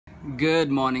Good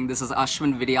morning, this is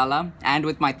Ashwin Vidyala, and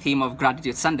with my theme of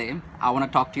Gratitude Sunday, I want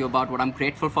to talk to you about what I'm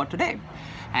grateful for today.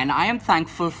 And I am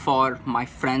thankful for my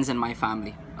friends and my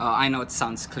family. I know it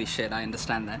sounds cliched, I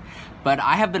understand that. But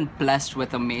I have been blessed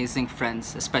with amazing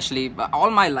friends, especially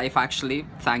all my life actually,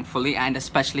 thankfully, and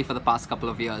especially for the past couple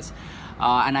of years.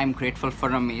 And I'm grateful for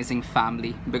an amazing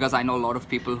family because I know a lot of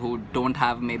people who don't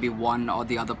have maybe one or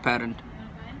the other parent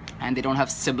and they don't have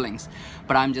siblings,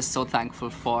 but I'm just so thankful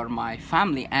for my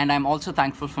family. And I'm also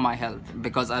thankful for my health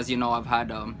because, as you know, I've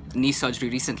had knee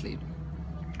surgery recently,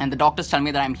 and the doctors tell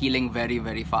me that I'm healing very,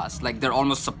 very fast. Like, they're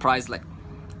almost surprised, like,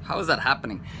 how is that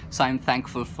happening? So I'm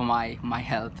thankful for my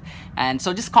health. And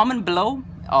so just comment below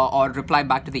or reply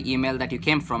back to the email that you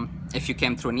came from, if you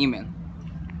came through an email,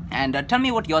 and tell me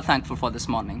what you're thankful for this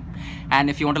morning. And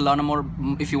if you want to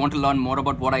learn more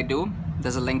about what I do,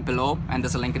 there's a link below and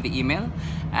there's a link in the email,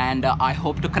 and I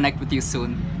hope to connect with you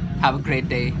soon. Have a great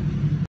day.